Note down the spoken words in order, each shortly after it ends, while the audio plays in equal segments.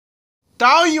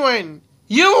Tao Yuen,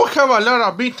 you have a lot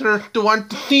of visitors to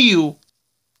want to see you.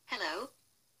 Hello.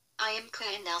 I am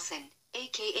Claire Nelson,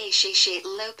 aka Shay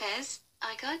Lopez.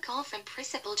 I got a call from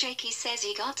Principal Jake. He says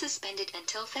he got suspended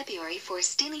until February for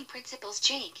stealing Principal's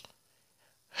Jake.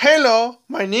 Hello,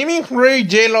 my name is Ray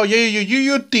Jello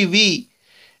TV,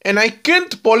 and I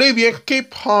can't believe you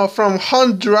escaped from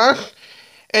Honduras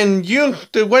and you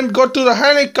go to the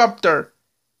helicopter.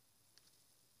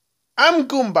 I'm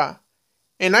Goomba,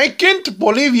 and I can't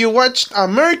believe you watched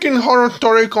American Horror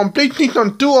Story Complete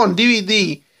Season 2 on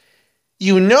DVD.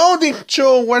 You know this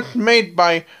show was made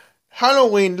by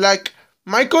Halloween like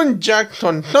Michael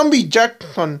Jackson, Zombie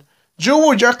Jackson,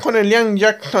 Joe Jackson and Liam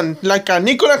Jackson, like a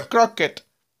Nicholas Crockett.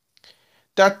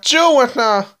 That show was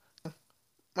a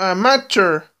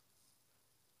mature.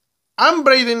 I'm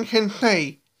Braden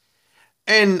Hensei.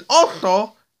 And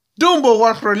also, Dumbo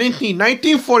was released in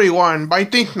 1941 by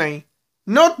Disney,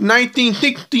 not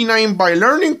 1969 by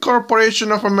Learning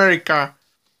Corporation of America.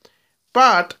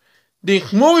 But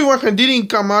this movie didn't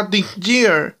come out this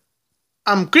year.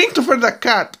 I'm Christopher the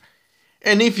Cat,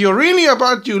 and if you're really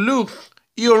about your look,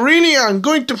 you really are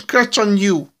going to scratch on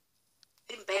you.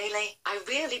 Bailey, I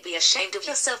really be ashamed of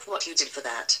yourself what you did for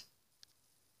that.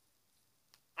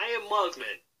 I am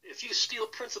Mugman. If you steal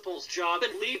Principal's job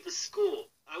and leave the school,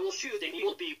 I will shoot and you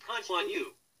will be punched on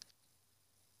you.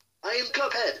 I am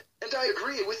Cuphead, and I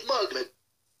agree with Mugman.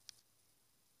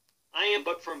 I am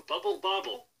Bug from Bubble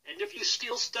Bobble, and if you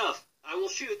steal stuff, I will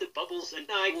shoot the bubbles and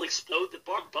I will explode the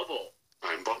Bob Bubble.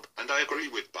 I'm Bob, and I agree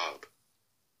with Bob.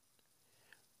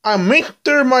 I'm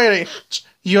Mr. Myrick.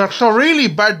 You're so really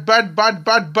bad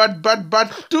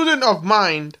student of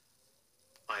mine.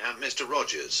 I am Mr.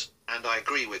 Rogers, and I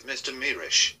agree with Mr.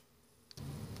 Mirish.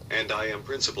 And I am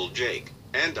Principal Jake,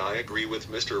 and I agree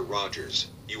with Mr. Rogers.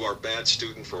 You are bad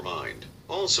student for mind.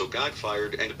 Also got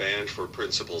fired and banned for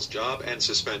principal's job and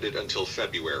suspended until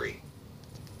February.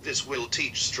 This will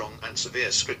teach strong and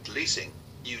severe strict leasing.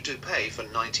 You do pay for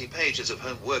 90 pages of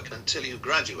homework until you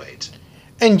graduate.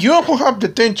 And you also have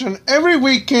detention every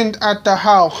weekend at the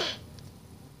house.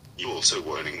 You also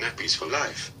wearing nappies for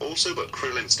life. Also, but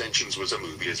Krill Extensions was a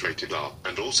movie is rated R,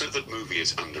 and also that movie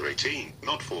is under 18,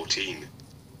 not 14.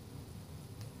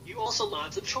 You also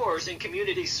lots of chores and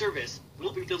community service.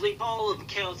 Will be delete all of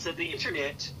accounts of the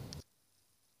internet.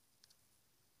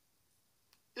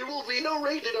 There will be no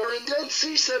rated R in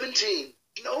NC-17.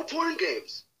 No porn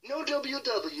games. No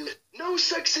WW. No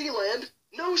sexy land.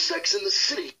 No sex in the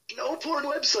city, no porn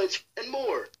websites, and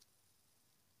more.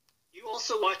 You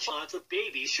also watch lots of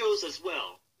baby shows as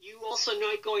well. You also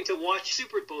not going to watch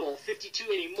Super Bowl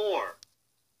 52 anymore.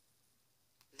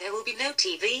 There will be no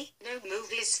TV, no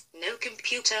movies, no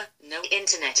computer, no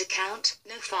internet account,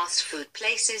 no fast food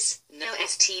places, no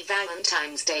ST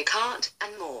Valentine's Day card,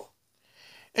 and more.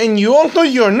 And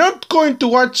you're not going to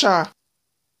watch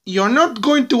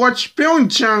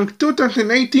Pyeongchang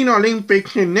 2018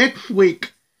 Olympics next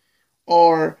week,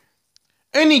 or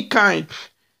any kind.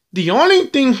 The only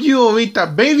thing you will eat are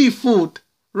baby food,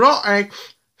 raw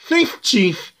eggs, Swiss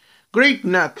cheese, grape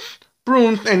nuts,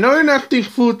 prunes, and other nasty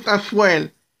food as well.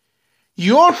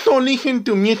 You also listen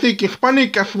to music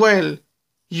Hispanic as well.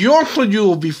 You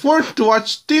will be forced to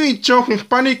watch TV shows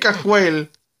Hispanic as well.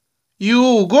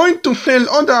 You're going to sell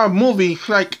other movies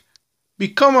like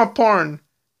Become a Porn,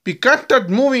 because that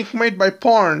movie is made by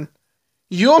porn.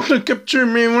 You also capture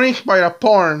memories by a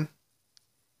porn.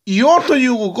 You're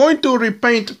going to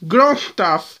repaint gross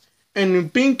stuff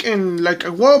and pink and like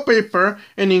a wallpaper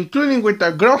and including with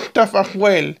the gross stuff as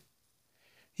well.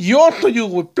 You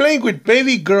will play with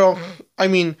baby girls.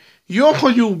 You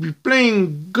will be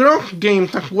playing gross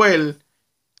games as well.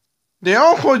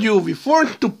 You will be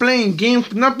forced to play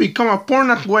games not become a porn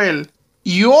as well.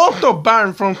 You also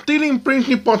banned from stealing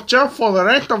Principal's job for the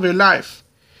rest of your life.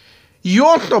 You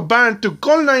also banned to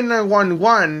call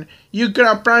 911. You get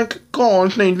a prank call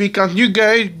because you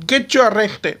get you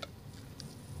arrested.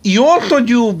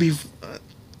 You'll be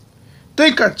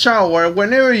take a shower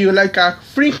whenever you like a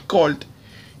freeze cold.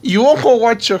 You also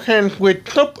wash your hands with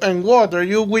soap and water.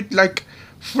 You with like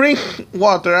fresh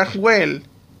water as well.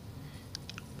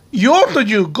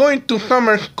 You going to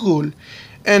summer school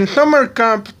and summer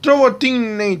camp, trouble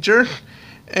teenagers,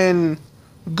 and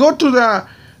go to the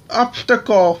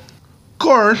obstacle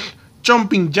course,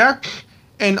 jumping jacks,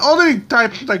 and other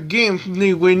types of games.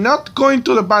 We're not going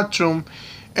to the bathroom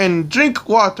and drink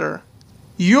water.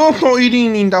 You also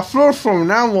eating in the floor from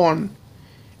now on.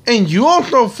 And you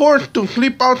also forced to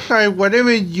sleep outside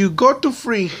wherever you go to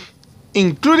freeze,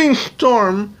 including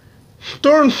storm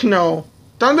snow,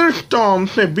 thunderstorm,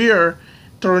 severe,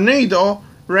 tornado,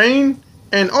 rain,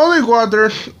 and other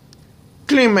weather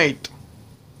climate.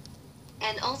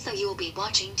 And also you'll be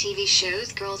watching TV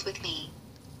shows Girls with Me.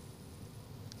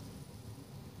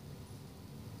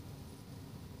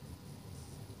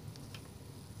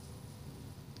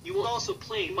 You will also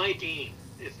play my game.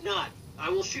 If not, I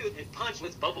will shoot and punch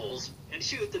with bubbles, and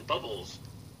shoot the bubbles.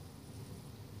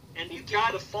 And you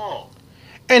gotta fall.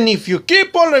 And if you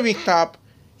keep all of it up,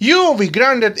 you will be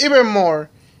grounded even more.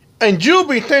 And you'll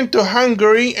be sent to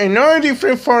Hungary and other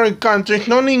different foreign countries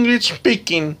non-English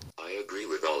speaking. I agree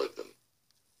with all of them.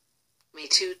 Me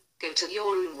too. Go to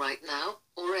your room right now,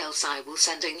 or else I will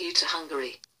sending you to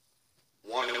Hungary.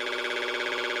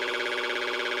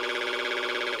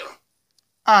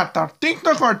 At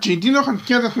TikTok argentino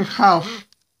hackeados in house.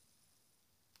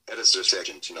 Editor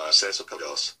Sergeant Narciso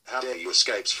Codos, How Dare You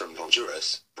Escapes from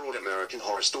Honduras, brought American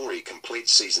Horror Story Complete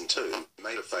Season 2,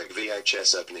 made a fake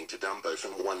VHS opening to Dumbo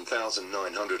from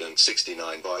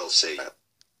 1969 VLC.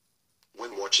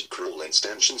 When watched Cruel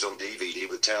Intentions on DVD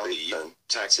with Talia Yuen,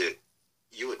 tax it.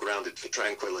 You are grounded for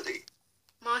tranquility.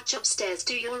 March upstairs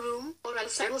to your room, or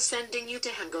else I will sending you to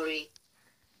Hungary.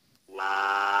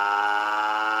 Wow.